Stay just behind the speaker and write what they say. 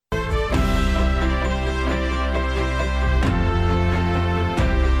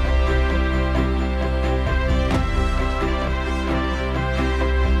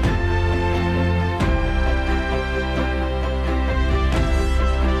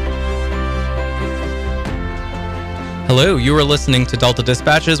Hello, you are listening to Delta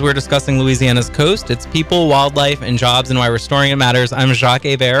Dispatches. We're discussing Louisiana's coast, its people, wildlife, and jobs, and why restoring it matters. I'm Jacques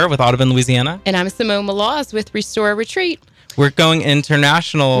Hebert with Audubon, Louisiana. And I'm Simone Maloz with Restore Retreat. We're going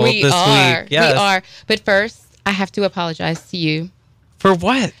international this week. Yes. We are. But first, I have to apologize to you. For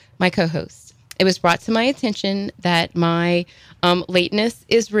what? My co-host. It was brought to my attention that my lateness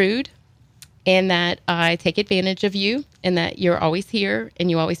is rude and that I take advantage of you and that you're always here and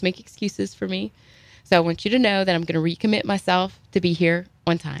you always make excuses for me. So I want you to know that I'm going to recommit myself to be here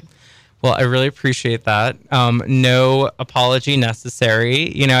on time. Well, I really appreciate that. No apology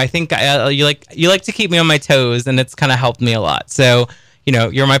necessary. You know, I think you like to keep me on my toes, and it's kind of helped me a lot. So, you know,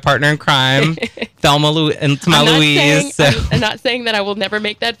 you're my partner in crime, Thelma and Louise. I'm not saying that I will never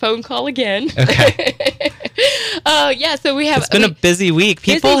make that phone call again. Okay. Yeah. So we have. It's been a busy week.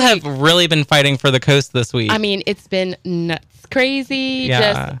 People have really been fighting for the coast this week. I mean, it's been nuts, crazy.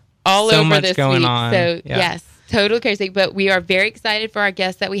 Yeah. Just all so over much this going week. on. So yeah. yes, total crazy. But we are very excited for our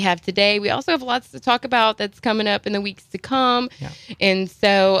guests that we have today. We also have lots to talk about that's coming up in the weeks to come. Yeah. And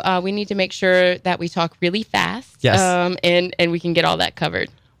so we need to make sure that we talk really fast. Yes. And we can get all that covered.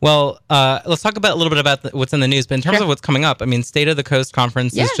 Well, let's talk a little bit about what's in the news. But in terms of what's coming up, I mean, State of the Coast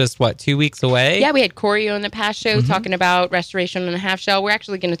Conference is just, 2 weeks away? Yeah, we had Corey on the past show talking about restoration on a half shell. We're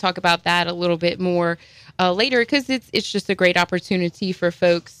actually going to talk about that a little bit more later because it's just a great opportunity for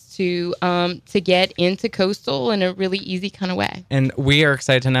folks to get into coastal in a really easy kind of way. And we are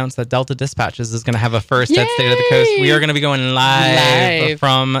excited to announce that Delta Dispatches is going to have a first at State of the Coast. We are going to be going live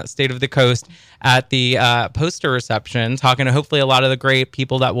from State of the Coast at the poster reception, talking to hopefully a lot of the great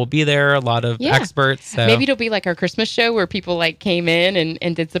people that will be there, a lot of experts. So. Maybe it'll be like our Christmas show where people like came in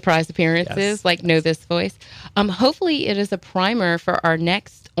and did surprise appearances, like Know This Voice. Hopefully it is a primer for our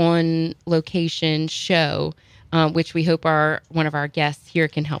next on location show. Which we hope one of our guests here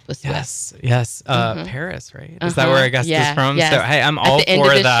can help us with. Yes. Paris, right? Is that where our guest is from? Yes. So, hey, I'm all for that. At the end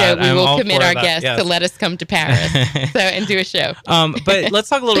of this show, we will commit our guest guests to let us come to Paris and do a show. But let's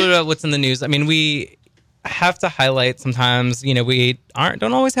talk a little bit about what's in the news. I mean, we have to highlight sometimes, you know, we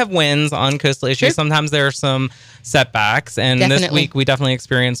don't always have wins on coastal issues. Sure. Sometimes there are some setbacks, and this week we definitely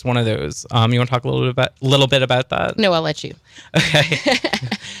experienced one of those. You want to talk a little bit about that? No, I'll let you. Okay.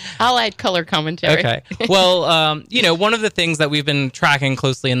 I'll add color commentary. Okay. Well, you know, one of the things that we've been tracking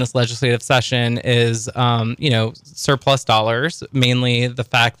closely in this legislative session is, you know, surplus dollars, mainly the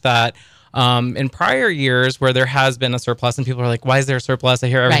fact that in prior years where there has been a surplus and people are like, why is there a surplus? I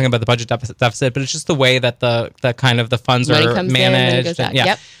hear everything about the budget deficit, but it's just the way that the kind of the funds are managed.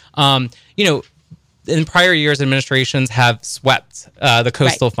 You know, in prior years, administrations have swept the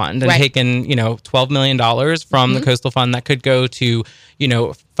coastal fund and taken, you know, $12 million from the coastal fund that could go to, you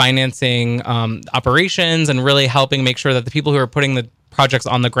know, financing operations and really helping make sure that the people who are putting the projects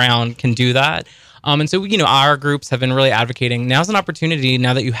on the ground can do that. And so, you know, our groups have been really advocating. Now's an opportunity,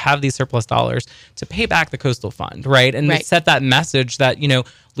 now that you have these surplus dollars, to pay back the coastal fund, right? And set that message that, you know,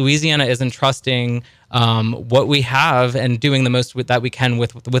 Louisiana is entrusting what we have and doing the most that we can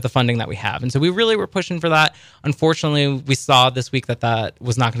with the funding that we have. And so we really were pushing for that. Unfortunately, we saw this week that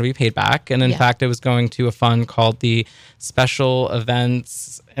was not going to be paid back. And in fact, it was going to a fund called the Special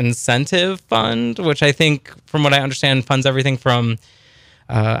Events Incentive Fund, which I think, from what I understand, funds everything from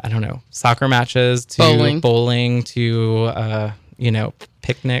I don't know, soccer matches to bowling to, you know,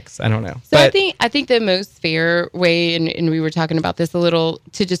 picnics. I don't know. So I think the most fair way, and we were talking about this a little,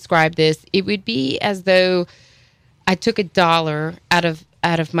 to describe this, it would be as though I took $1 out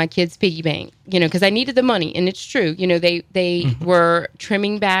of my kids' piggy bank, you know, because I needed the money. And it's true, you know, they were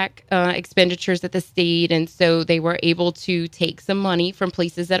trimming back expenditures at the state. And so they were able to take some money from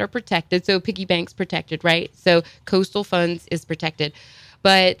places that are protected. So piggy bank's protected, right? So coastal funds is protected.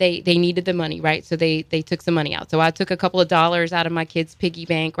 But they needed the money, right? So they took some money out. So I took a couple of dollars out of my kids' piggy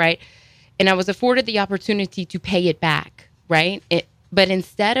bank, right? And I was afforded the opportunity to pay it back, right? But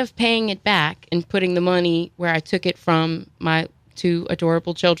instead of paying it back and putting the money where I took it from my two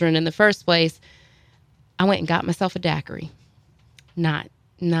adorable children in the first place, I went and got myself a daiquiri. Not.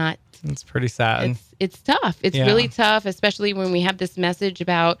 It's pretty sad. It's tough. It's really tough, especially when we have this message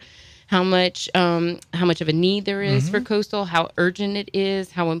about how much of a need there is for coastal, how urgent it is,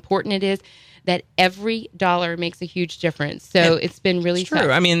 how important it is, that every dollar makes a huge difference. So it's been really tough.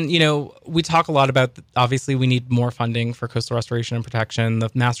 True. I mean, you know, we talk a lot about, obviously, we need more funding for coastal restoration and protection. The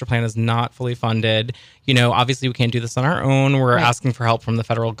master plan is not fully funded. You know, obviously, we can't do this on our own. We're asking for help from the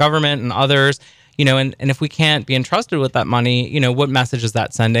federal government and others. You know, and if we can't be entrusted with that money, you know, what message is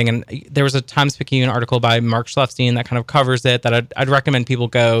that sending? And there was a Times-Picayune article by Mark Schleifstein that kind of covers it, that I'd recommend people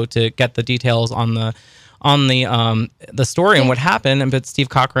go to get the details on on the story and what happened. But Steve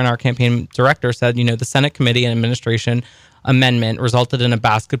Cochran, our campaign director, said, the Senate Committee and Administration amendment resulted in a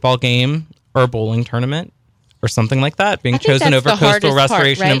basketball game or a bowling tournament or something like that being chosen over coastal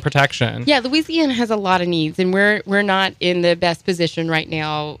restoration and protection. Yeah, Louisiana has a lot of needs, and we're not in the best position right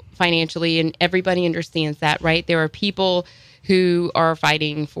now financially, and everybody understands that, right? There are people who are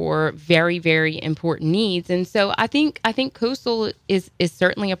fighting for very, very important needs. And so I think coastal is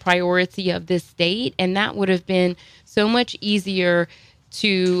certainly a priority of this state, and that would have been so much easier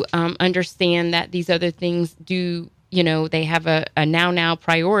to understand that these other things do, they have a now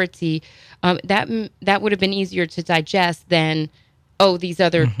priority. That would have been easier to digest than, these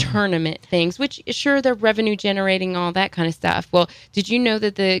other tournament things, which sure, they're revenue generating, all that kind of stuff. Well, did you know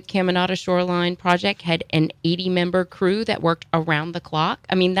that the Caminata Shoreline Project had an 80-member crew that worked around the clock?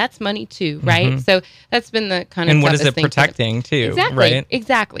 I mean, that's money too, right? So that's been the kind of and what is it protecting too? Exactly, right?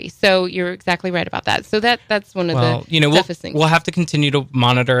 Exactly. So you're exactly right about that. So that's one of the toughest things. We'll have to continue to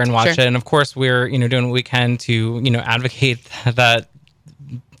monitor and watch it, and of course, we're doing what we can to advocate that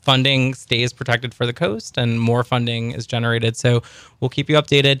funding stays protected for the coast and more funding is generated. So we'll keep you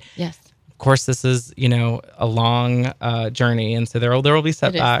updated. Yes. Of course, this is, a long journey. And so there will be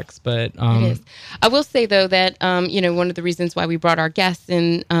setbacks, but it is. I will say though that, one of the reasons why we brought our guests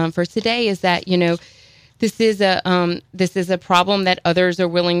in for today is that, this is a problem that others are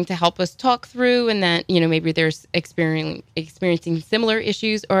willing to help us talk through, and that maybe there's experiencing similar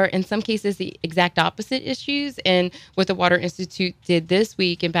issues, or in some cases the exact opposite issues. And what the Water Institute did this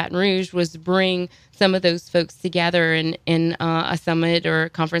week in Baton Rouge was bring some of those folks together in a summit or a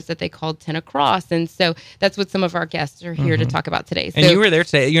conference that they called 10 Across. And so that's what some of our guests are here to talk about today. So, and you were there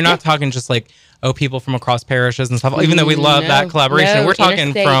today. You're not talking just like people from across parishes and stuff, even though we love that collaboration. We're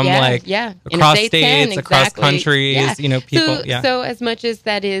talking from across states, across countries, people. So as much as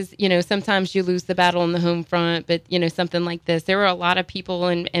that is, sometimes you lose the battle on the home front, but, something like this, there were a lot of people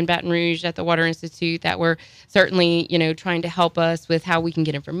in Baton Rouge at the Water Institute that were certainly, trying to help us with how we can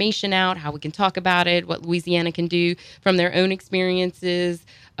get information out, how we can talk about it, what Louisiana can do from their own experiences,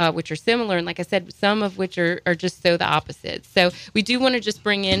 which are similar. And like I said, some of which are just so the opposite. So we do want to just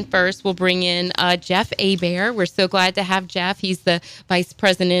bring in Jeff Hebert. We're so glad to have Jeff. He's the Vice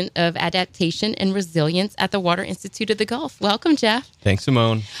President of Adaptation and Resilience at the Water Institute of the Gulf. Welcome, Jeff. Thanks,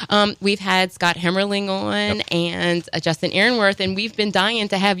 Simone. We've had Scott Hemmerling on and Justin Aaronworth, and we've been dying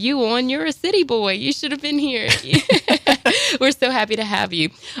to have you on. You're a city boy. You should have been here. We're so happy to have you.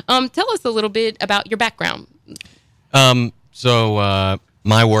 Tell us a little bit about your background.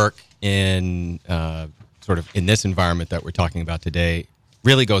 My work in sort of in this environment that we're talking about today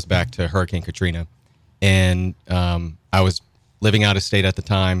really goes back to Hurricane Katrina. And I was living out of state at the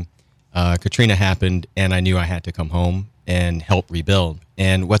time. Katrina happened, and I knew I had to come home and help rebuild.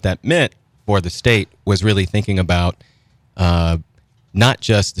 And what that meant for the state was really thinking about not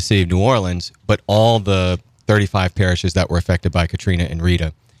just the city of New Orleans, but all the 35 parishes that were affected by Katrina and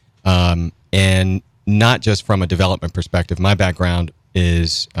Rita. And not just from a development perspective. My background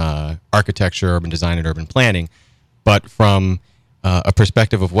is architecture, urban design, and urban planning, but from a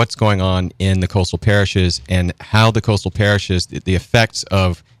perspective of what's going on in the coastal parishes and how the coastal parishes, the effects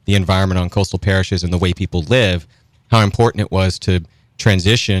of the environment on coastal parishes and the way people live, how important it was to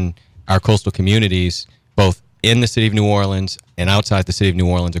transition our coastal communities, both in the city of New Orleans and outside the city of New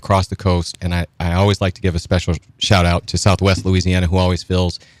Orleans, across the coast. And I always like to give a special shout out to Southwest Louisiana, who always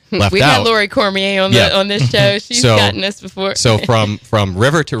feels left We've out. had Lori Cormier on this show. She's gotten us before. So from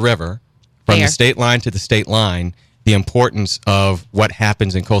river to river, from the state line to the state line, the importance of what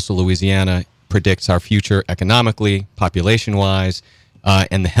happens in coastal Louisiana predicts our future economically, population-wise,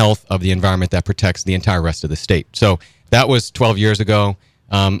 and the health of the environment that protects the entire rest of the state. So that was 12 years ago.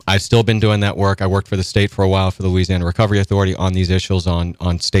 I've still been doing that work. I worked for the state for a while for the Louisiana Recovery Authority on these issues, on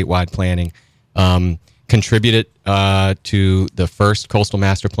statewide planning. Contributed to the first coastal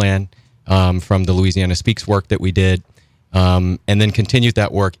master plan from the Louisiana Speaks work that we did, and then continued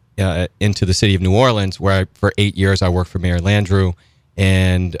that work into the city of New Orleans, where for 8 years I worked for Mayor Landrieu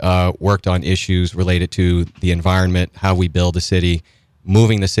and worked on issues related to the environment, how we build the city,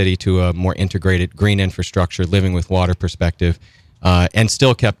 moving the city to a more integrated green infrastructure, living with water perspective, and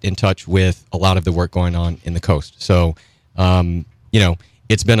still kept in touch with a lot of the work going on in the coast. So,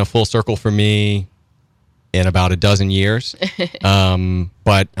 it's been a full circle for me in about a dozen years.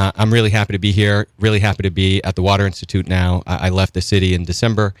 But I'm really happy to be here, really happy to be at the Water Institute now. I left the city in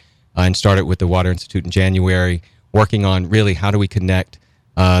December and started with the Water Institute in January, working on really how do we connect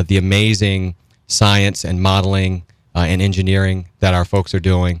the amazing science and modeling and engineering that our folks are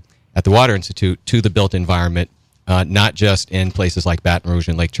doing at the Water Institute to the built environment, not just in places like Baton Rouge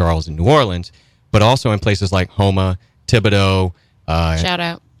and Lake Charles and New Orleans, but also in places like Houma, Thibodaux, Shout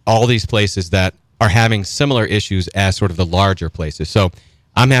out. all these places that are having similar issues as sort of the larger places. So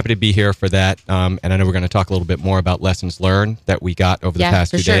I'm happy to be here for that. And I know we're going to talk a little bit more about lessons learned that we got over the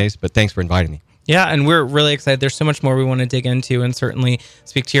past 2 days, but thanks for inviting me. Yeah, and we're really excited. There's so much more we want to dig into, and certainly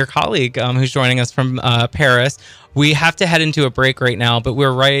speak to your colleague who's joining us from Paris. We have to head into a break right now, but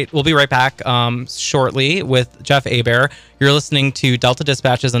we'll be right back shortly with Jeff Hebert. You're listening to Delta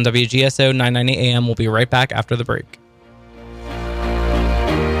Dispatches on WGSO 990 AM. We'll be right back after the break.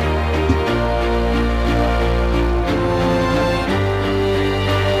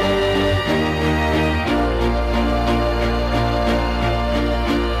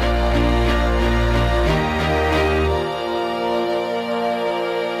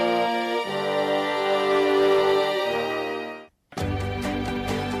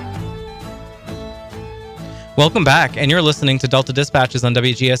 Welcome back, and you're listening to Delta Dispatches on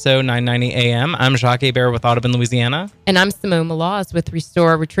WGSO 990 AM. I'm Jacques Hebert with Audubon, Louisiana. And I'm Simone Maloz with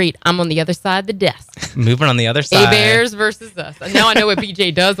Restore Retreat. I'm on the other side of the desk. Moving on the other side. Heberts versus us. And now I know what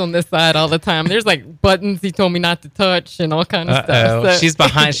BJ does on this side all the time. There's like buttons he told me not to touch and all kind of stuff. So.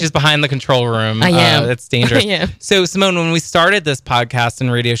 She's behind the control room. I am. It's dangerous. I am. So, Simone, when we started this podcast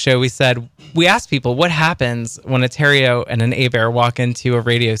and radio show, we asked people what happens when a Theriault and an Hebert walk into a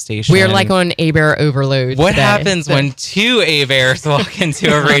radio station. We're like on Hebert overload. What today, happens when two Heberts walk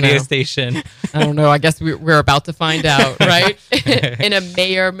into a radio station? I don't know. I guess we're about to find out, right? In a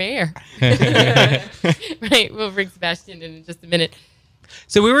mayor. Right. We'll bring Sebastian in just a minute.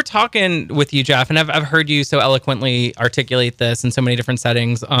 So we were talking with you, Jeff, and I've heard you so eloquently articulate this in so many different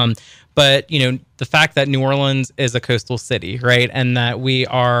settings. But, the fact that New Orleans is a coastal city, right, and that we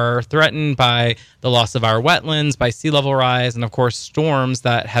are threatened by the loss of our wetlands, by sea level rise, and, of course, storms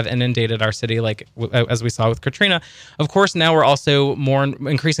that have inundated our city, like as we saw with Katrina. Of course, now we're also more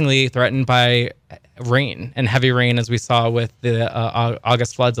increasingly threatened by rain and heavy rain, as we saw with the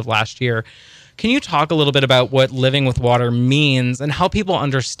August floods of last year. Can you talk a little bit about what living with water means and how people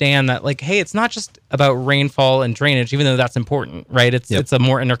understand that, like, hey, it's not just about rainfall and drainage, even though that's important, right? It's a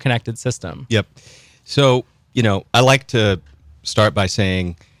more interconnected system. Yep. So, I like to start by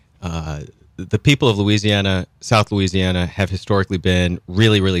saying the people of Louisiana, South Louisiana, have historically been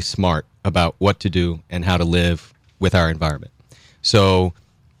really, really smart about what to do and how to live with our environment. So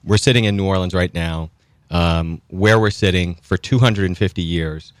we're sitting in New Orleans right now, where we're sitting for 250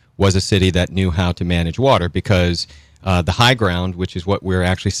 years. Was a city that knew how to manage water because the high ground, which is what we're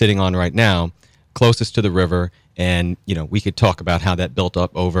actually sitting on right now, closest to the river, and we could talk about how that built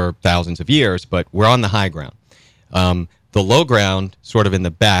up over thousands of years, but we're on the high ground. The low ground, sort of in the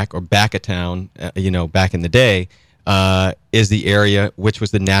back or back of town, back in the day, is the area which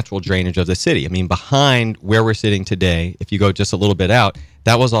was the natural drainage of the city. I mean, behind where we're sitting today, if you go just a little bit out,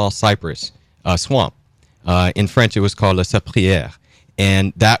 that was all cypress swamp. In French, it was called la saprière.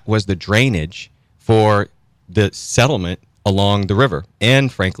 And that was the drainage for the settlement along the river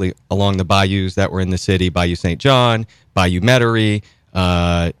and, frankly, along the bayous that were in the city, Bayou St. John, Bayou Metairie,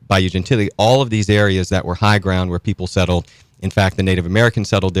 Bayou Gentilly, all of these areas that were high ground where people settled. In fact, the Native Americans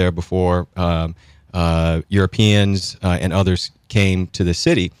settled there before Europeans and others came to the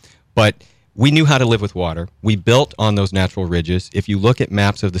city. But we knew how to live with water. We built on those natural ridges. If you look at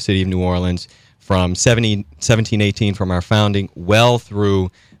maps of the city of New Orleans, from 1718, from our founding, well through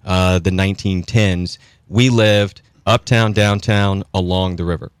the 1910s, we lived uptown, downtown, along the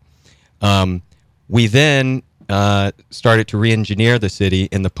river. We then started to re-engineer the city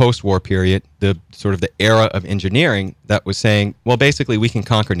in the post-war period, the era of engineering that was saying, well, basically, we can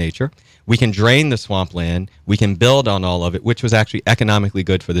conquer nature, we can drain the swampland, we can build on all of it, which was actually economically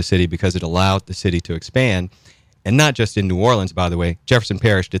good for the city because it allowed the city to expand. And not just in New Orleans, by the way. Jefferson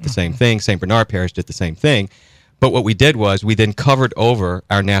Parish did the same thing. St. Bernard Parish did the same thing. But what we did was we then covered over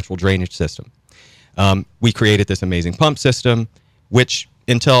our natural drainage system. We created this amazing pump system, which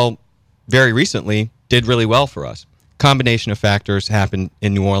until very recently did really well for us. Combination of factors happened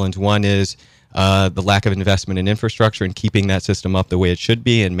in New Orleans. One is the lack of investment in infrastructure and keeping that system up the way it should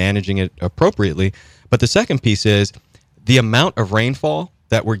be and managing it appropriately. But the second piece is the amount of rainfall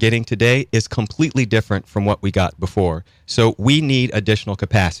that we're getting today is completely different from what we got before. So we need additional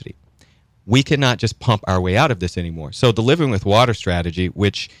capacity. We cannot just pump our way out of this anymore. So the Living with Water strategy,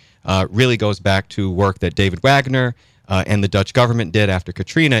 which really goes back to work that David Wagner and the Dutch government did after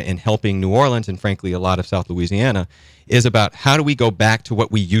Katrina in helping New Orleans and, frankly, a lot of South Louisiana, is about how do we go back to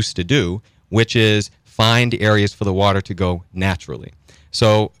what we used to do, which is find areas for the water to go naturally.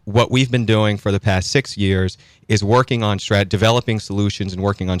 So what we've been doing for the past 6 years is working on developing solutions and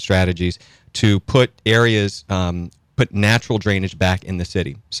working on strategies to put areas, put natural drainage back in the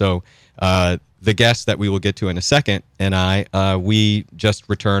city. So the guest that we will get to in a second and we just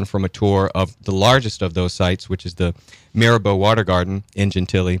returned from a tour of the largest of those sites, which is the Mirabeau Water Garden in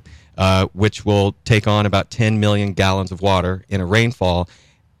Gentilly, which will take on about 10 million gallons of water in a rainfall.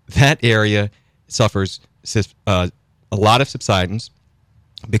 That area suffers a lot of subsidence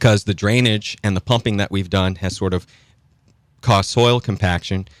because the drainage and the pumping that we've done has sort of cause soil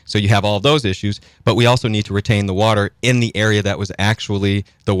compaction, so you have all of those issues, but we also need to retain the water in the area that was actually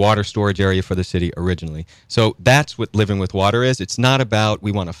the water storage area for the city originally. So that's what living with water is. It's not about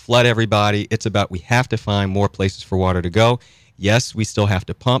we want to flood everybody. It's about we have to find more places for water to go. Yes, we still have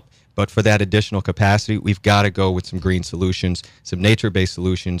to pump, but for that additional capacity, we've got to go with some green solutions, some nature-based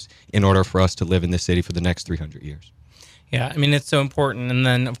solutions in order for us to live in this city for the next 300 years. Yeah, I mean, it's so important. And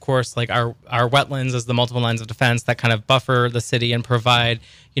then, of course, like our wetlands as the multiple lines of defense that kind of buffer the city and provide,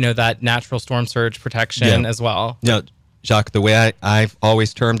 that natural storm surge protection as well. No, Jacques, the way I've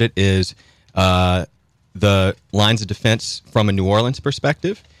always termed it is the lines of defense from a New Orleans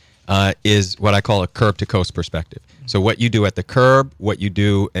perspective is what I call a curb to coast perspective. So what you do at the curb, what you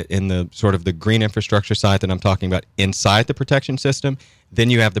do in the sort of the green infrastructure side that I'm talking about inside the protection system, then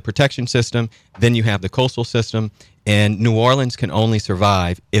you have the protection system, then you have the coastal system, and New Orleans can only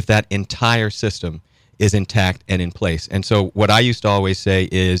survive if that entire system is intact and in place. And so what I used to always say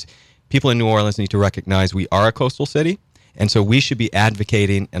is people in New Orleans need to recognize we are a coastal city, and so we should be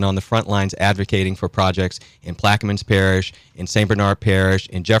advocating and on the front lines advocating for projects in Plaquemines Parish, in St. Bernard Parish,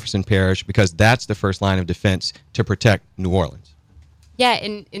 in Jefferson Parish, because that's the first line of defense to protect New Orleans. Yeah,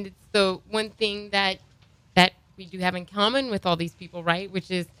 and it's the one thing that we do have in common with all these people, right? Which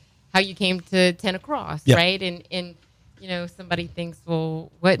is how you came to Tenacross, right? And somebody thinks,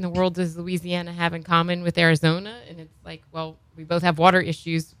 well, what in the world does Louisiana have in common with Arizona? And it's like, well, we both have water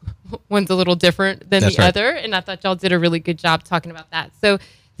issues. One's a little different than the other. And I thought y'all did a really good job talking about that. So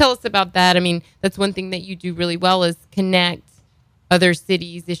tell us about that. I mean, that's one thing that you do really well is connect other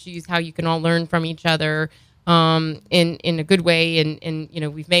cities' issues, how you can all learn from each other in a good way. And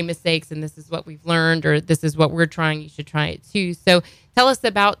we've made mistakes and this is what we've learned, or this is what we're trying. You should try it too. So tell us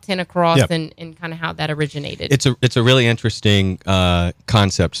about Tenacross and kind of how that originated. It's a really interesting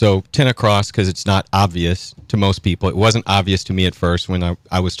concept. So Tenacross, because it's not obvious to most people. It wasn't obvious to me at first when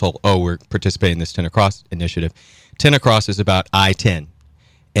I was told, we're participating in this Tenacross initiative. Tenacross is about I-10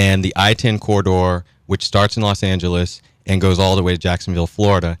 and the I-10 corridor, which starts in Los Angeles and goes all the way to Jacksonville,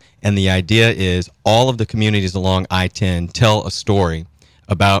 Florida. And the idea is all of the communities along I-10 tell a story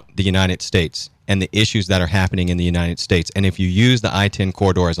about the United States and the issues that are happening in the United States. And if you use the I-10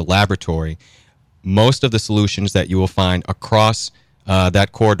 corridor as a laboratory, most of the solutions that you will find across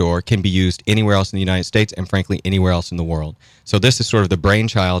that corridor can be used anywhere else in the United States and, frankly, anywhere else in the world. So this is sort of the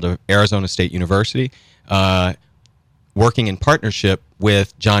brainchild of Arizona State University, working in partnership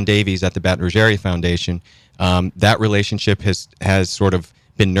with John Davies at the Baton Rouge Area Foundation. That relationship has sort of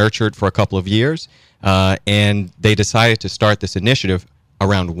been nurtured for a couple of years, and they decided to start this initiative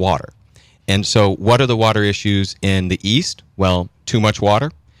around water. And so what are the water issues in the East? Well, too much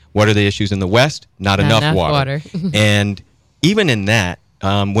water. What are the issues in the West? Not enough water. And even in that,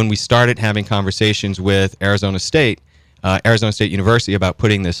 when we started having conversations with Arizona State University about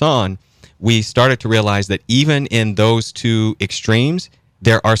putting this on, we started to realize that even in those two extremes,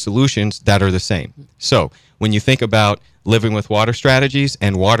 there are solutions that are the same. So when you think about living with water strategies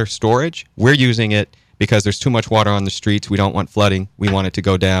and water storage, we're using it because there's too much water on the streets. We don't want flooding. We want it to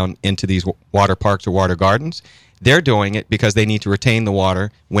go down into these water parks or water gardens. They're doing it because they need to retain the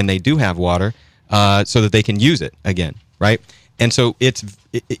water when they do have water so that they can use it again, right? And so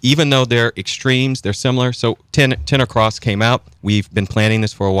even though they're extremes, they're similar. So Tenacross came out. We've been planning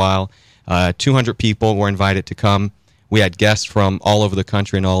this for a while. 200 people were invited to come. We had guests from all over the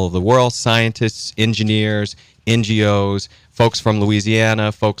country and all over the world, scientists, engineers, NGOs, folks from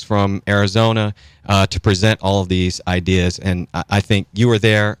Louisiana, folks from Arizona, to present all of these ideas. And I think you were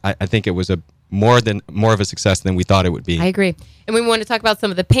there. I think it was more of a success than we thought it would be. I agree. And we want to talk about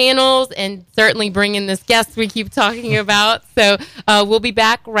some of the panels and certainly bring in this guest we keep talking about. So we'll be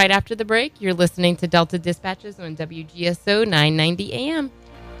back right after the break. You're listening to Delta Dispatches on WGSO 990 AM.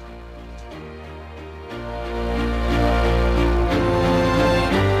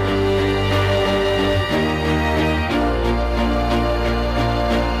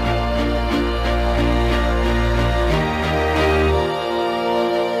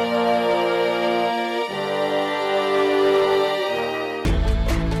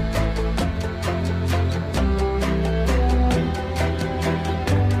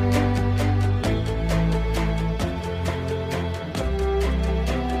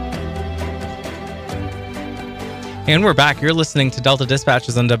 And we're back. You're listening to Delta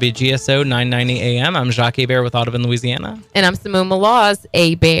Dispatches on WGSO 990 AM. I'm Jacques Hebert with Audubon, Louisiana. And I'm Simone Maloz,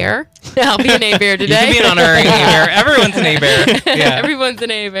 A-Bear. I'll be an A-Bear today. You can be an honorary A-Bear. Everyone's an A-Bear. Yeah. Everyone's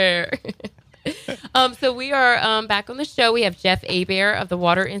an A-Bear. So we are back on the show. We have Jeff A-Bear of the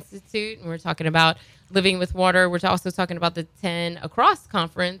Water Institute, and we're talking about living with water. We're also talking about the 10 Across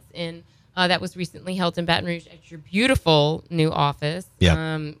conference that was recently held in Baton Rouge at your beautiful new office.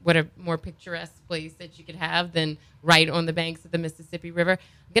 Yeah. What a more picturesque place that you could have than right on the banks of the Mississippi River.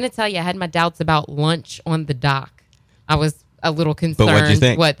 I'm going to tell you, I had my doubts about lunch on the dock. I was a little concerned. But what'd you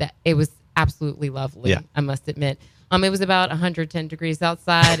think? It was absolutely lovely, Yeah. I must admit. It was about 110 degrees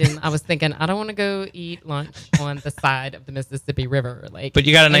outside, and I was thinking, I don't want to go eat lunch on the side of the Mississippi River. But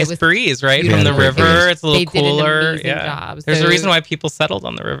you got a nice breeze, right, from the river. It's a little cooler. Did an amazing job. There's a reason why people settled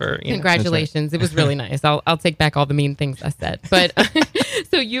on the river. Congratulations. It was really nice. I'll take back all the mean things I said. But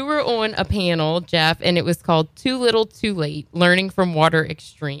so you were on a panel, Jeff, and it was called Too Little, Too Late, Learning from Water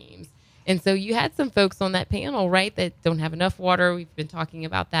Extremes. And so you had some folks on that panel, right, that don't have enough water. We've been talking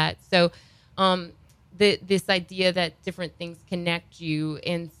about that. So this idea that different things connect you.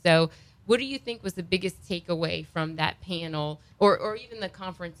 And so what do you think was the biggest takeaway from that panel or even the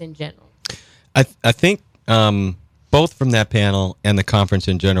conference in general? I think both from that panel and the conference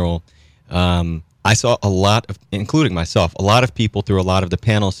in general, I saw a lot of, including myself, a lot of people through a lot of the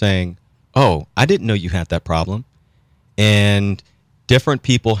panel saying, oh, I didn't know you had that problem. And different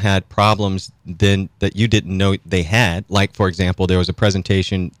people had problems then that you didn't know they had. Like, for example, there was a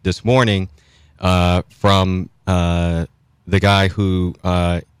presentation this morning from the guy who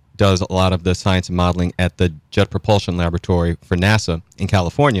does a lot of the science and modeling at the Jet Propulsion Laboratory for NASA in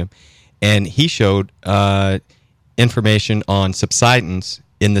California. And he showed information on subsidence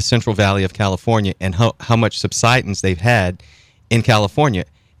in the Central Valley of California and how much subsidence they've had in California.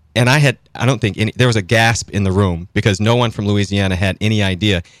 And I don't think there was a gasp in the room because no one from Louisiana had any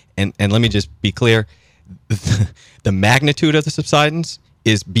idea. And let me just be clear, the magnitude of the subsidence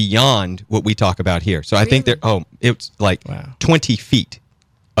is beyond what we talk about here. So I think it's like 20 feet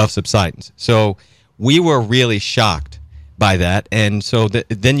of subsidence. So we were really shocked by that. And so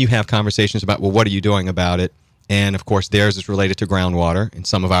then you have conversations about, well, what are you doing about it? And of course, theirs is related to groundwater, and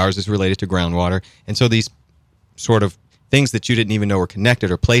some of ours is related to groundwater. And so these sort of things that you didn't even know were connected,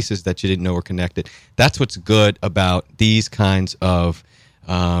 or places that you didn't know were connected. That's what's good about these kinds of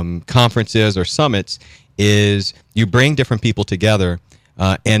conferences or summits, is you bring different people together,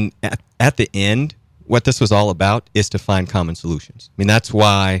 and at the end, what this was all about is to find common solutions. I mean, that's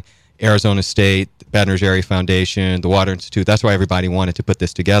why Arizona State, the Baton Rouge Area Foundation, the Water Institute, that's why everybody wanted to put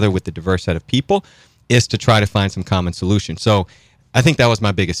this together with the diverse set of people, is to try to find some common solutions. So I think that was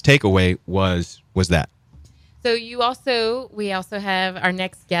my biggest takeaway was that. So we also have our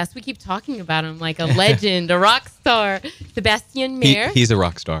next guest. We keep talking about him like a legend, a rock star, Sebastian Mayer. He's a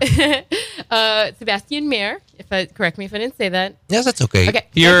rock star. Sebastian Mayer. Correct me if I didn't say that. Yes, that's okay. Okay,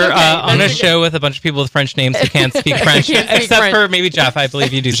 you're on a show with a bunch of people with French names who can't speak French, except for maybe Jeff. I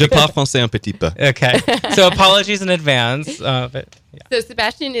believe you do. Je parle français un petit peu. Okay, so apologies in advance. But yeah. So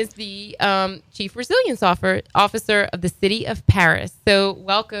Sebastian is the Chief Resilience Officer of the City of Paris. So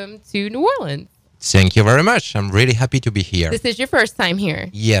welcome to New Orleans. Thank you very much. I'm really happy to be here. This is your first time here.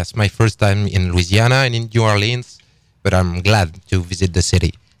 Yes, my first time in Louisiana and in New Orleans, but I'm glad to visit the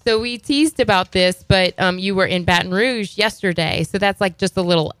city. So we teased about this, but you were in Baton Rouge yesterday. So that's like just a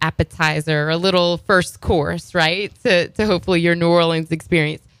little appetizer, a little first course, right? To hopefully your New Orleans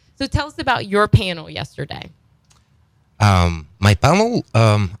experience. So tell us about your panel yesterday. My panel,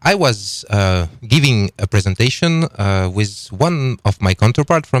 I was giving a presentation with one of my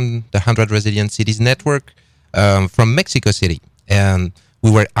counterparts from the 100 Resilient Cities Network from Mexico City. And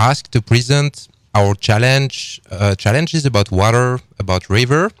we were asked to present our challenges about water, about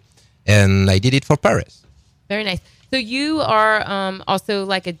river, and I did it for Paris. Very nice. So you are also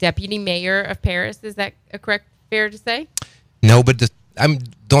like a deputy mayor of Paris. Is that fair to say? No, but I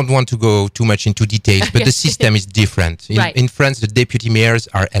don't want to go too much into details, but the system is different. In France, the deputy mayors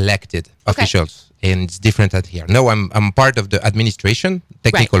are elected officials, and it's different at here. No, I'm part of the administration,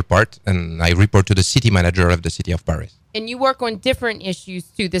 technical part, and I report to the city manager of the city of Paris. And you work on different issues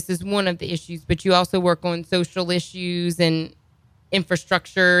too. This is one of the issues, but you also work on social issues and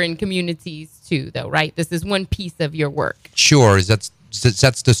infrastructure and communities too, though, right? This is one piece of your work. Sure, that's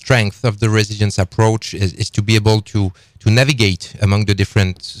the strength of the resilience approach is to be able to navigate among the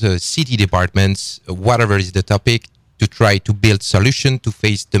different city departments, whatever is the topic, to try to build solution to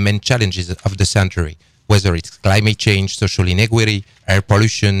face the main challenges of the century, whether it's climate change, social inequity, air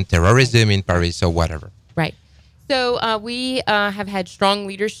pollution, terrorism in Paris, or whatever. Right. So we have had strong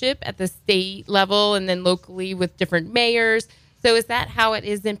leadership at the state level and then locally with different mayors. So is that how it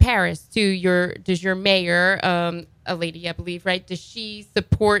is in Paris too? Does your mayor, a lady, I believe, right? Does she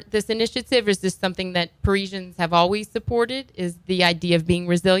support this initiative? Or is this something that Parisians have always supported? Is the idea of being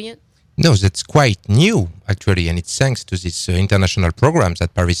resilient? No, that's quite new, actually, and it's thanks to these international programs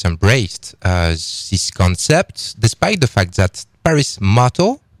that Paris embraced this concept, despite the fact that Paris'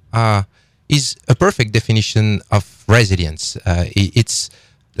 motto is a perfect definition of resilience. It's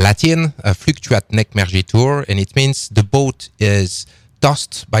Latin, fluctuat nec mergitur, and it means the boat is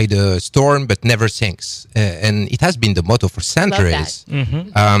tossed by the storm but never sinks. And it has been the motto for centuries.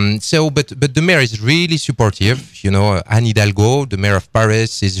 But the mayor is really supportive. You know, Anne Hidalgo, the mayor of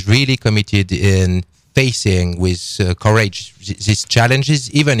Paris, is really committed in facing with courage these challenges,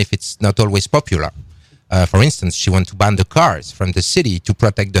 even if it's not always popular. For instance, she wants to ban the cars from the city to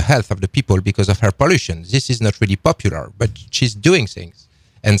protect the health of the people because of her pollution. This is not really popular, but she's doing things.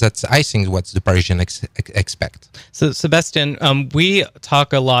 And that's, I think, what the Parisians expect. So, Sebastian, we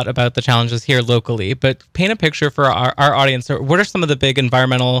talk a lot about the challenges here locally, but paint a picture for our audience. What are some of the big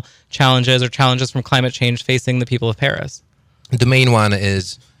environmental challenges or challenges from climate change facing the people of Paris? The main one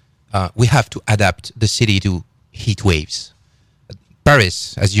is we have to adapt the city to heat waves.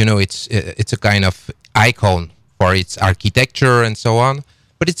 Paris, as you know, it's a kind of icon for its architecture and so on,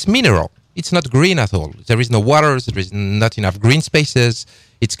 but it's mineral. It's not green at all. There is no water. There is not enough green spaces.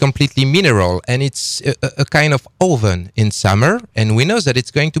 It's completely mineral, and it's a kind of oven in summer. And we know that it's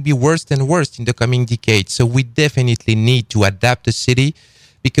going to be worse and worse in the coming decades. So we definitely need to adapt the city,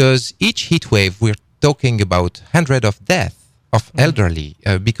 because each heat wave, we're talking about hundreds of deaths of elderly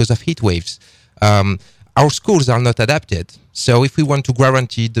because of heat waves. Our schools are not adapted. So if we want to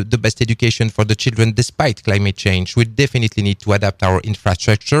guarantee the best education for the children despite climate change, we definitely need to adapt our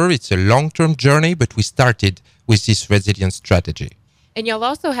infrastructure. It's a long-term journey, but we started with this resilience strategy. And y'all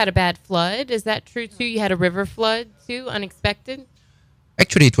also had a bad flood. Is that true too? You had a river flood too, unexpected?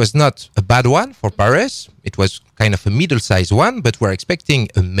 Actually, it was not a bad one for Paris. It was kind of a middle-sized one, but we're expecting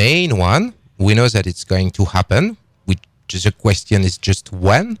a main one. We know that it's going to happen, which is a question is just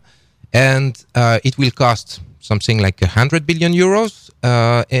when. And it will cost something like 100 billion euros,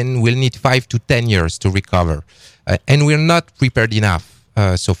 and we'll need 5 to 10 years to recover. And we're not prepared enough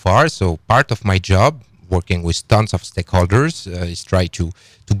so far. So part of my job, working with tons of stakeholders, is try to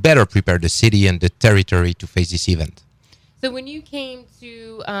better prepare the city and the territory to face this event. So when you came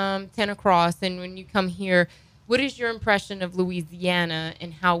to Tenacross and when you come here, what is your impression of Louisiana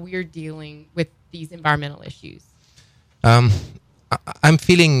and how we're dealing with these environmental issues? I'm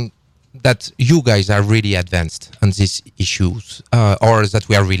feeling that you guys are really advanced on these issues, or that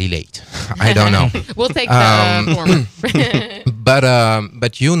we are really late. I don't know. We'll take the former.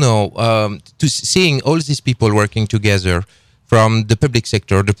 But you know, seeing all these people working together from the public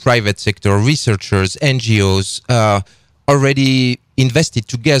sector, the private sector, researchers, NGOs, already invested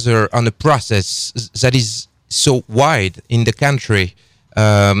together on a process that is so wide in the country,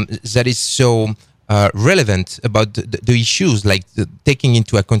 that is so relevant about the issues, like taking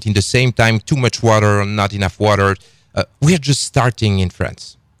into account in the same time too much water or not enough water. We are just starting in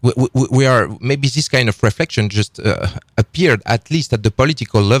France. We are, maybe this kind of reflection just appeared at least at the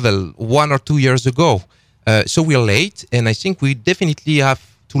political level 1 or 2 years ago. So we're late, and I think we definitely have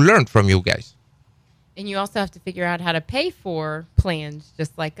to learn from you guys. And you also have to figure out how to pay for plans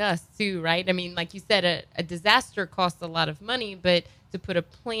just like us too, right? I mean, like you said, a disaster costs a lot of money, but to put a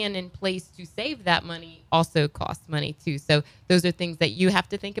plan in place to save that money also costs money too. So those are things that you have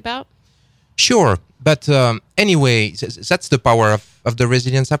to think about? Sure, but anyway, that's the power of the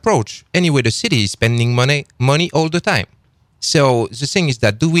resilience approach. Anyway, the city is spending money all the time. So the thing is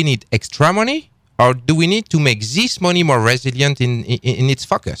that, do we need extra money, or do we need to make this money more resilient in its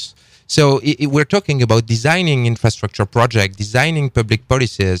focus? So we're talking about designing infrastructure projects, designing public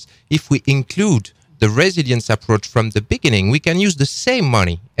policies. If we include the resilience approach from the beginning, we can use the same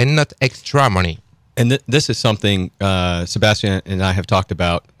money and not extra money. And this is something Sebastian and I have talked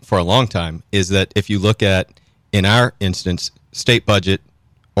about for a long time, is that if you look at, in our instance, state budget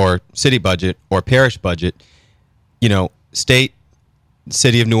or city budget or parish budget, you know, state,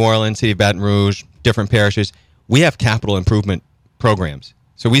 city of New Orleans, city of Baton Rouge, different parishes, we have capital improvement programs.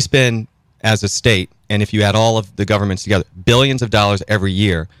 So we spend, as a state, and if you add all of the governments together, billions of dollars every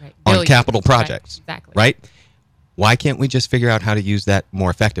year on capital projects. Right, exactly. Right? Why can't we just figure out how to use that more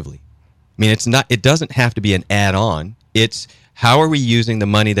effectively? I mean, it doesn't have to be an add-on. It's how are we using the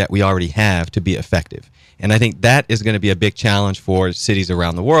money that we already have to be effective? And I think that is going to be a big challenge for cities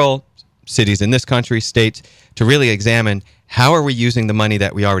around the world, cities in this country, states, to really examine how are we using the money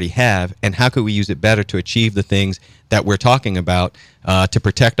that we already have, and how could we use it better to achieve the things that we're talking about, to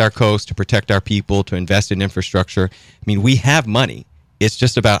protect our coast, to protect our people, to invest in infrastructure. I mean, we have money. It's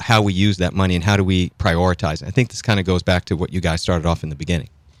just about how we use that money and how do we prioritize it. I think this kind of goes back to what you guys started off in the beginning.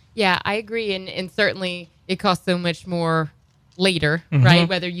 Yeah, I agree. And certainly it costs so much more later, right?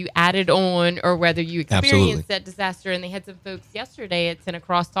 Whether you added on or whether you experienced that disaster. And they had some folks yesterday at Ten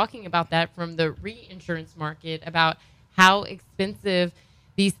Across talking about that from the reinsurance market, about how expensive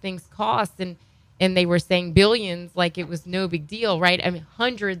these things cost. And they were saying billions like it was no big deal, right? I mean,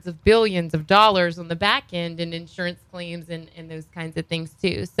 hundreds of billions of dollars on the back end in insurance claims and those kinds of things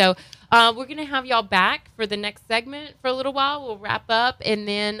too. So we're going to have y'all back for the next segment for a little while. We'll wrap up and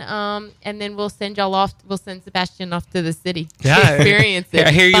then we'll send y'all off. We'll send Sebastian off to the city to experience it.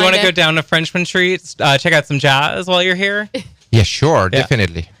 I hear you want to go down to Frenchman Street, check out some jazz while you're here. Yeah, sure,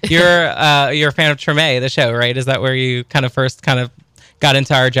 definitely. You're a fan of Treme, the show, right? Is that where you kind of first got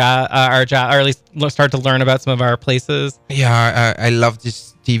into our job, or at least start to learn about some of our places? Yeah, I love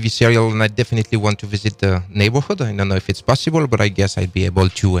this TV serial, and I definitely want to visit the neighborhood. I don't know if it's possible, but I guess I'd be able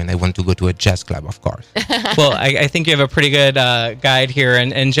to, and I want to go to a jazz club, of course. Well, I think you have a pretty good guide here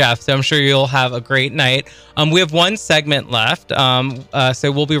in Jeff, so I'm sure you'll have a great night. We have one segment left,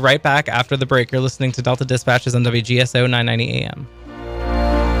 so we'll be right back after the break. You're listening to Delta Dispatches on WGSO 990 AM.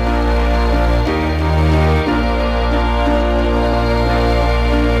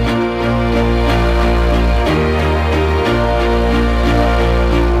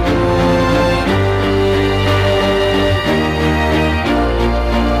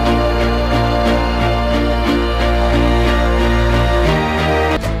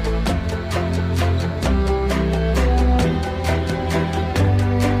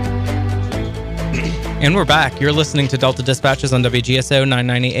 And we're back. You're listening to Delta Dispatches on WGSO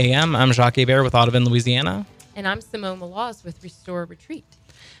 990 AM. I'm Jacques Hebert with Audubon, Louisiana. And I'm Simone Maloz with Restore Retreat.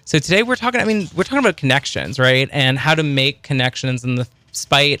 So today we're talking about connections, right? And how to make connections in the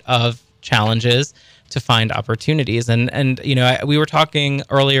spite of challenges to find opportunities. And we were talking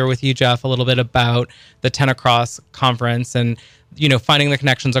earlier with you, Jeff, a little bit about the Ten Across conference and, finding the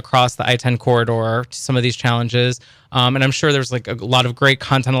connections across the I-10 corridor to some of these challenges. And I'm sure there's like a lot of great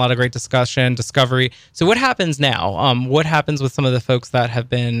content, a lot of great discovery. So what happens now? What happens with some of the folks that have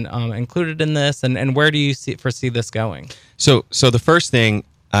been included in this, and where do you foresee this going? So the first thing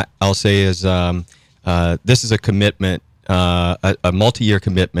I'll say is this is a commitment, a multi-year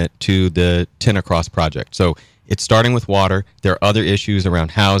commitment to the Ten Across project. So it's starting with water. There are other issues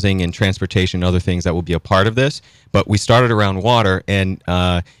around housing and transportation, other things that will be a part of this. But we started around water, and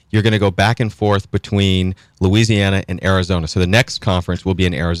you're going to go back and forth between Louisiana and Arizona. So the next conference will be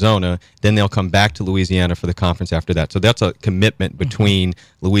in Arizona. Then they'll come back to Louisiana for the conference after that. So that's a commitment between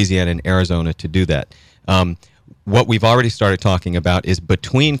Louisiana and Arizona to do that. What we've already started talking about is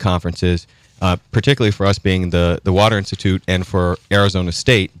between conferences, particularly for us being the Water Institute and for Arizona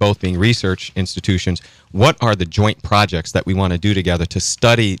State, both being research institutions, what are the joint projects that we want to do together to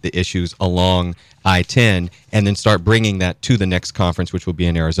study the issues along I-10 and then start bringing that to the next conference, which will be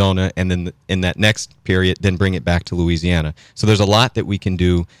in Arizona, and then in that next period, then bring it back to Louisiana. So there's a lot that we can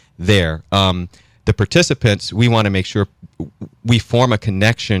do there. The participants, we want to make sure we form a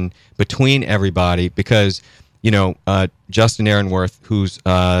connection between everybody because Justin Aaronworth, who's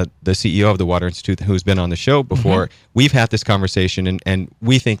the CEO of the Water Institute, who's been on the show before, we've had this conversation, and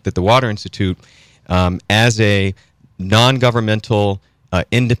we think that the Water Institute, as a non-governmental,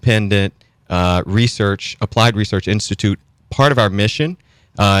 independent applied research institute, part of our mission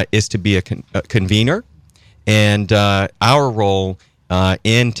is to be a convener, and our role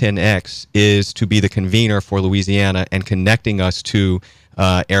in 10X is to be the convener for Louisiana and connecting us to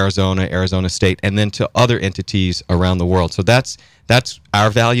Arizona State, and then to other entities around the world. So that's our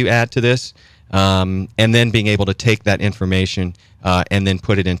value add to this, and then being able to take that information and then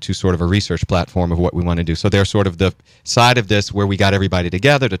put it into sort of a research platform of what we want to do. So there's sort of the side of this where we got everybody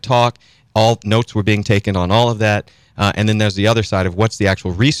together to talk, all notes were being taken on all of that, and then there's the other side of what's the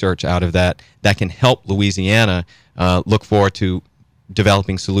actual research out of that can help Louisiana look forward to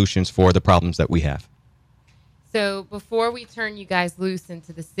developing solutions for the problems that we have. So before we turn you guys loose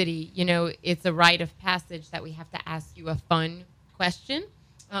into the city, it's a rite of passage that we have to ask you a fun question,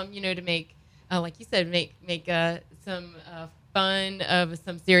 to make, like you said, make some fun of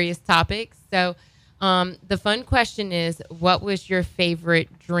some serious topics. So the fun question is, what was your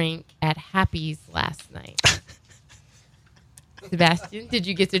favorite drink at Happy's last night? Sebastian, did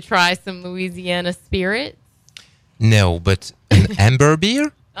you get to try some Louisiana spirits? No, but an amber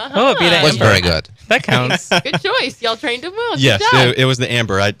beer? Oh, it'd be that was amber. very good. That counts. Good choice. Y'all trained him well. Good Yes, job. it was the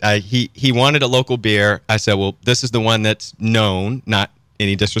Amber. He wanted a local beer. I said, well, this is the one that's known, not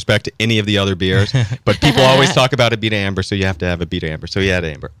any disrespect to any of the other beers, but people always talk about a Beta Amber, so you have to have a Beta Amber. So he had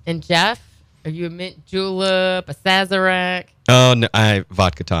Amber. And Jeff, are you a mint julep, a Sazerac? Oh, no,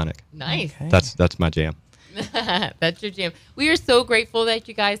 vodka tonic. Nice. Okay. That's my jam. That's your jam. We are so grateful that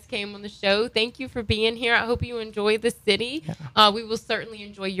you guys came on the show. Thank you for being here. I hope you enjoy the city. We will certainly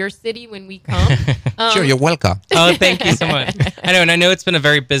enjoy your city when we come. Sure, you're welcome. Oh, thank you so much. And I know it's been a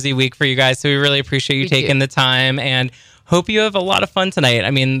very busy week for you guys, so we really appreciate you taking the time and hope you have a lot of fun tonight.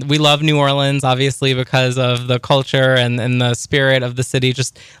 I mean, we love New Orleans, obviously, because of the culture and the spirit of the city.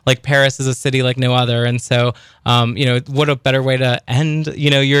 Just like Paris is a city like no other. And so, what a better way to end,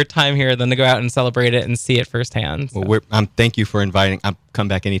 your time here than to go out and celebrate it and see it firsthand. So. Well, thank you for inviting. I'll come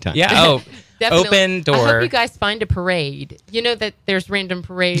back anytime. Yeah. Oh, Definitely. open door. I hope you guys find a parade. You know that there's random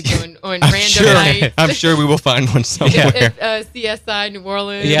parades on random nights. I'm sure we will find one somewhere. CSI New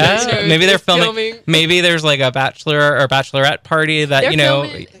Orleans. Yeah, maybe they're filming. Maybe there's like a bachelor or bachelorette party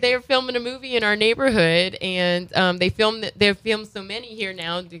that They're filming a movie in our neighborhood, and they've filmed so many here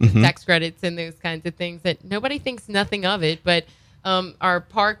now, tax credits and those kinds of things that nobody thinks nothing of it. But our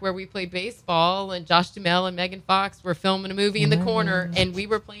park where we play baseball, and Josh Duhamel and Megan Fox were filming a movie in the corner, and we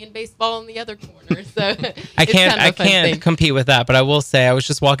were playing baseball in the other corner. So I can't compete with that, but I will say I was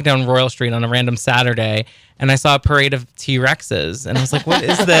just walking down Royal Street on a random Saturday, and I saw a parade of T-Rexes, and I was like, what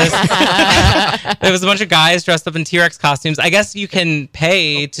is this? There was a bunch of guys dressed up in T-Rex costumes. I guess you can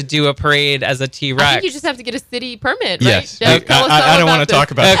pay to do a parade as a T-Rex. I think you just have to get a city permit, right? Yes. Jeff, I don't want to talk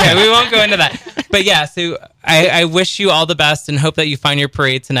about Okay, that. we won't go into that. But yeah, so I wish you all the best and hope that you find your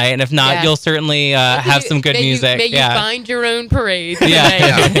parade tonight. And if not, you'll certainly have some good music. May you find your own parade.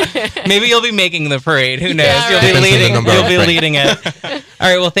 Yeah. Maybe you'll be making the parade. Who knows? Yeah, You'll right. be leading. Number You'll be right. leading it. All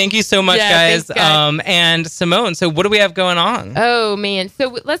right. Well, thank you so much, guys. Thanks, guys. And Simone. So, what do we have going on? Oh man!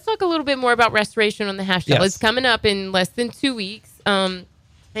 So let's talk a little bit more about restoration on the hash table. Yes. It's coming up in less than 2 weeks. And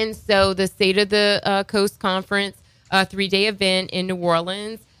so the State of the Coast Conference, 3-day event in New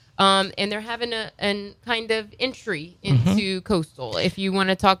Orleans. And they're having a kind of entry into coastal, if you want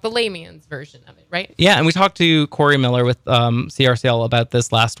to talk the layman's version of it, right? Yeah, and we talked to Corey Miller with CRCL about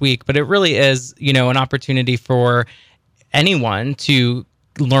this last week, but it really is, an opportunity for anyone to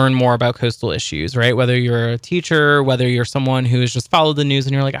learn more about coastal issues, right? Whether you're a teacher, whether you're someone who has just followed the news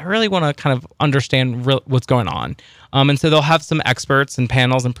and you're like, I really want to kind of understand what's going on. And so they'll have some experts and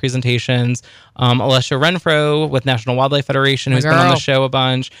panels and presentations. Alessia Renfro with National Wildlife Federation, who's been on the show a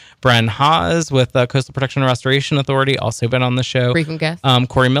bunch. Bren Haas with the Coastal Protection and Restoration Authority, also been on the show. Frequent guest.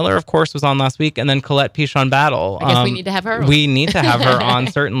 Corey Miller, of course, was on last week. And then Colette Pichon Battle. I guess we need to have her on. We need to have her on,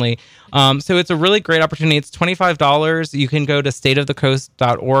 certainly. So it's a really great opportunity. It's $25. You can go to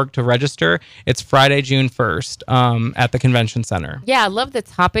stateofthecoast.org to register. It's Friday, June 1st at the Convention Center. Yeah, I love the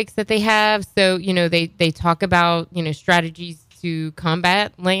topics that they have. So, they talk about, strategies to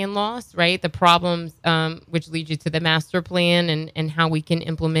combat land loss, right? The problems which lead you to the master plan and how we can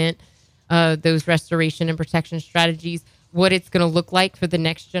implement those restoration and protection strategies, what it's going to look like for the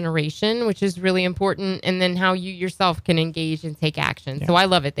next generation, which is really important, and then how you yourself can engage and take action. Yeah. So I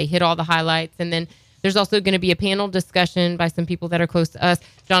love it. They hit all the highlights, and then there's also going to be a panel discussion by some people that are close to us.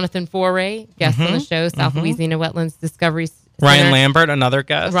 Jonathan Foray, guest on the show, South Louisiana Wetlands Discovery Center. Ryan Lambert, another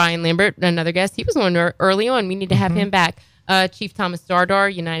guest. He was one early on. We need to have him back. Chief Thomas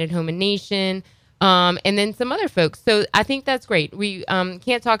Dardar, United Home and Nation, and then some other folks. So I think that's great. We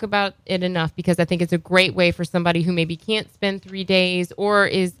can't talk about it enough because I think it's a great way for somebody who maybe can't spend 3 days or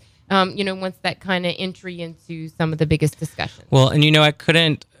is, wants that kind of entry into some of the biggest discussions. Well, and I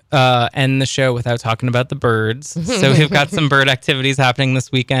couldn't end the show without talking about the birds. So we've got some bird activities happening this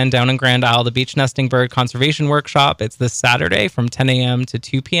weekend down in Grand Isle, the Beach Nesting Bird Conservation Workshop. It's this Saturday from 10 a.m. to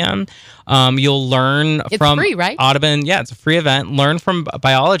 2 p.m. You'll learn from free, right? Audubon. Yeah, it's a free event. Learn from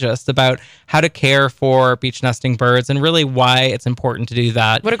biologists about how to care for beach nesting birds and really why it's important to do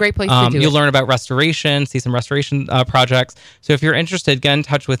that. What a great place to do it. You'll learn about restoration, see some restoration projects. So if you're interested, get in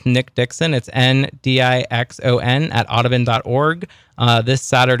touch with Nick Dixon. It's NDIXON at audubon.org this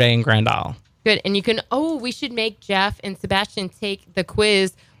Saturday in Grand Isle. Good. And you can, we should make Jeff and Sebastian take the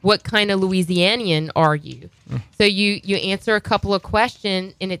quiz. What kind of Louisianian are you? So you answer a couple of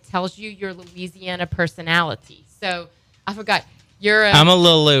questions and it tells you your Louisiana personality. So I forgot. I'm a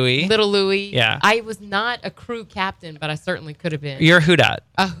Little Louie. Little Louie. Yeah. I was not a crew captain, but I certainly could have been. You're a Houdat.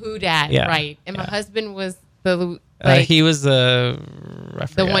 A Houdat, Yeah. right. And my husband was the... he was the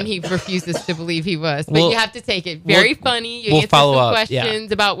one he refuses to believe he was. But you have to take it. Very funny. You we'll answer follow some up,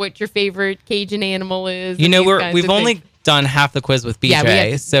 questions about what your favorite Cajun animal is. We've only done half the quiz with BJ, Yeah, we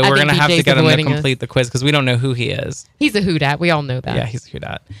have to- so I we're think gonna have to BJ's get him to avoiding us. complete the quiz because we don't know who he is. He's a hoot at. We all know that. Yeah, he's good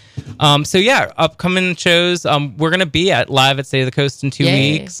at. So yeah, upcoming shows. We're gonna be at live at State of the Coast in 2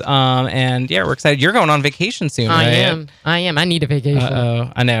 Yay. weeks. And yeah, we're excited. You're going on vacation soon, I right? am. I need a vacation.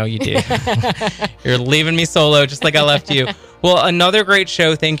 Oh, I know you do. You're leaving me solo, just like I left you. Well, another great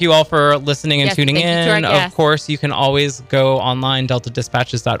show. Thank you all for listening and Yes, tuning thank you to our in. Of guests. course, you can always go online,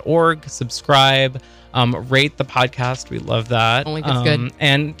 deltadispatches.org, subscribe, rate the podcast. We love that. Only that's good.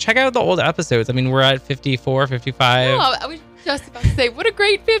 And check out the old episodes. I mean, we're at 54, 55. Oh, I was just about to say, what a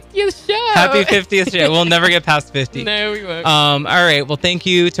great 50th show. Happy 50th show. We'll never get past 50. No, we won't. All right. Well, thank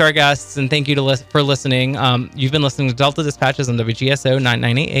you to our guests and thank you for listening. You've been listening to Delta Dispatches on WGSO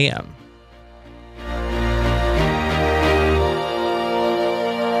 998 AM.